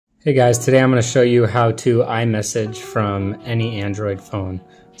Hey guys, today I'm going to show you how to iMessage from any Android phone.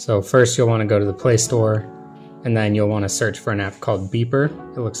 So first you'll want to go to the Play Store and then you'll want to search for an app called Beeper.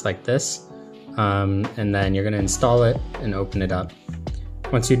 It looks like this. And then you're going to install it and open it up.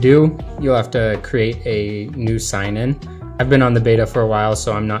 Once you do, you'll have to create a new sign-in. I've been on the beta for a while,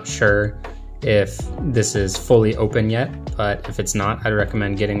 so I'm not sure if this is fully open yet, but if it's not, I'd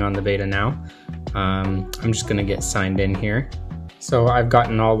recommend getting on the beta now. I'm just going to get signed in here. So I've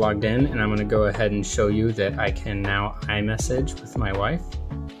gotten all logged in and I'm going to go ahead and show you that I can now iMessage with my wife.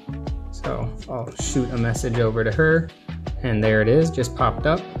 So I'll shoot a message over to her and there it is, just popped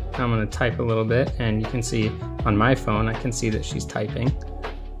up. I'm going to type a little bit and you can see on my phone, I can see that she's typing.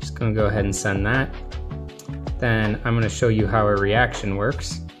 Just going to go ahead and send that. Then I'm going to show you how a reaction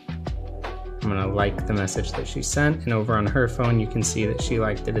works. I'm going to like the message that she sent, and over on her phone you can see that she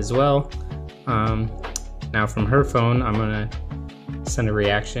liked it as well. Now from her phone I'm going to send a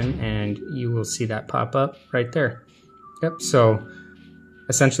reaction and you will see that pop up right there. Yep, so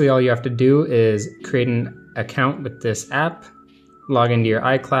essentially all you have to do is create an account with this app, log into your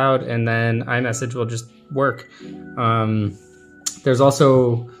iCloud, and then iMessage will just work. There's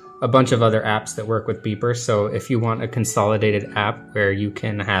also a bunch of other apps that work with Beeper, so if you want a consolidated app where you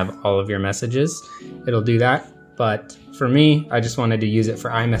can have all of your messages, it'll do that. But for me, I just wanted to use it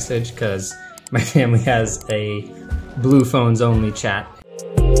for iMessage because my family has a Blue Phones only chat.